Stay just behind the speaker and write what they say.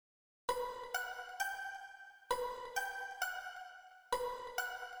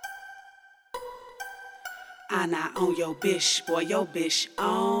I not on your bitch, boy, your bitch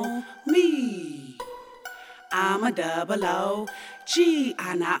on me. I'm a DoubleUpz.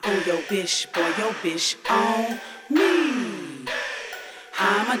 I not on your bitch, boy, your bitch on me.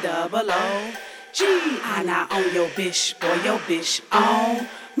 I'm a DoubleUpz. I not on your bitch, boy, your bitch on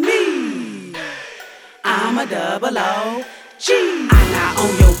me. I'm a DoubleUpz. I not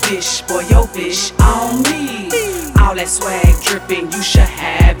on your bitch, boy, your bitch on me. All that swag drippin', you should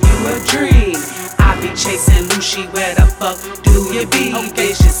have you a dream. I be chasing Lucy, where the fuck do you be?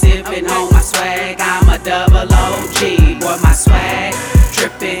 Bitches sippin' on my swag, I'm a DoubleUpz. Boy, my swag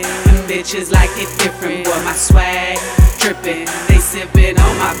drippin', and bitches like it different. Boy, my swag drippin', they sippin'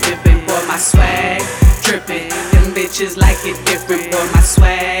 on my pippin'. Boy, my swag drippin', and bitches like it different. Boy, my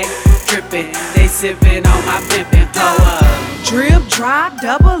swag drippin', they sippin' on my pippin'. Drip, drop,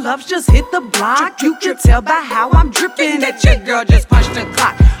 DoubleUpz, just hit the block. You can tell by how I'm drippin' that your girl just punched the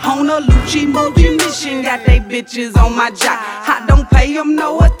clock. On a Lucci movie mission, got they bitches on my jock. I don't pay them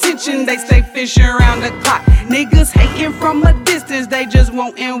no attention, they stay fishing around the clock. Niggas hating from a distance, they just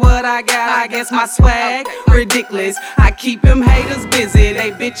wantin' what I got. I guess my swag ridiculous, I keep them haters busy.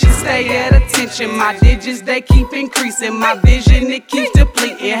 They bitches stay at attention, my digits they keep increasing. My vision it keeps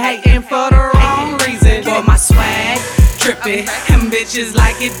depleting, hating for the wrong reason. Boy, my swag drippin', and bitches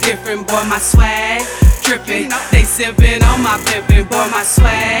like it different. Boy, my swag drippin', they sippin' on my pippin'. Boy, my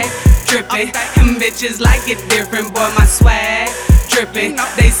swag drippin', and bitches like it different. Boy, my swag drippin',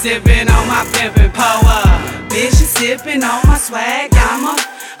 they sippin' on my pippin'. Pull up, bitches sippin' on my swag. I'm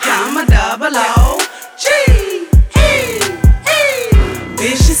a DoubleUpz.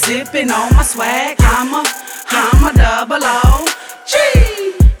 Bitches sippin' on my swag. I'm a DoubleUpz.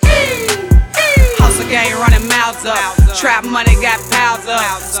 Hustle game running mouths up. Trap money got pals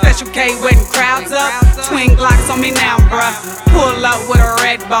up. Special K wetting crowds up. Twin Glocks on me now, bruh. Pull up with a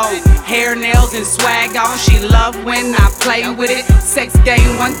red bow. Hair, nails, and swag on. She love when I play with it. Sex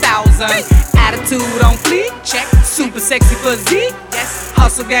game 1000. Attitude on fleek. Check. Super sexy physique. Yes.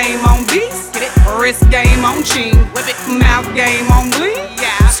 Hustle game on Beatz. Wrist game on Ching. Mouth game on bleed.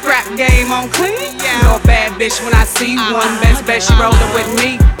 Scrap game on clean. No bad bitch when I see one. Best bet she rollin' with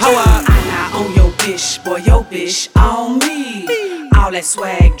me. Pull up. I not on your bitch, boy, your bitch on me. All that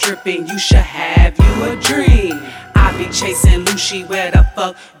swag drippin', you should have you a dream. I be chasing Lucy, where the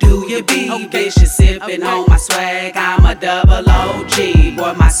fuck do you be? Bitches sippin' on my swag, I'm a DoubleUpz.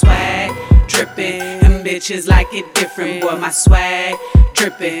 Boy, my swag drippin', and bitches like it different. Boy, my swag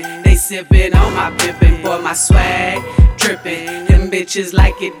drippin', they sippin' on my pippin'. Boy, my swag drippin', and bitches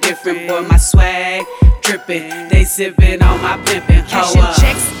like it different. Boy, my swag drippin', they sippin' on my pimpin'. Cashin'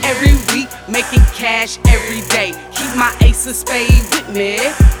 checks every week, making cash every day. Keep my ace of spade with me,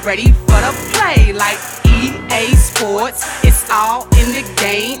 ready for the play like EA Sports. It's all in the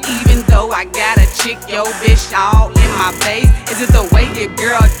game, even though I got a chick, yo bitch all in my face. Is it the way your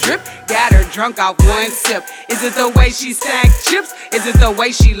girl drip? Got her drunk off one sip. Is it the way she stack chips? Is it the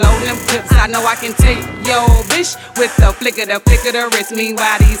way she load them clips? I know I can take yo bitch with the flick of the wrist.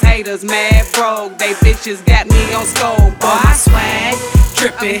 Meanwhile these haters mad broke, they bitches got me on scope. Boy, my swag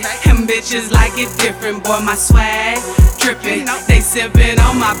drippin', and bitches like it different. Boy, my swag drippin', they sippin'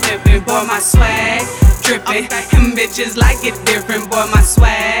 on my pippin'. Boy, my swag drippin', and bitches like it different. Boy, my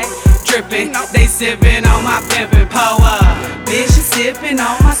swag drippin', they sippin' on my pippin'. Pull up, bitches sippin'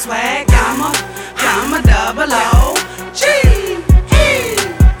 on my swag. I'm a DoubleUpz.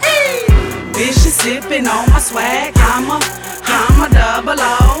 Bitches sippin' on my swag. I'm a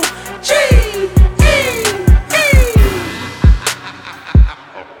DoubleUpz.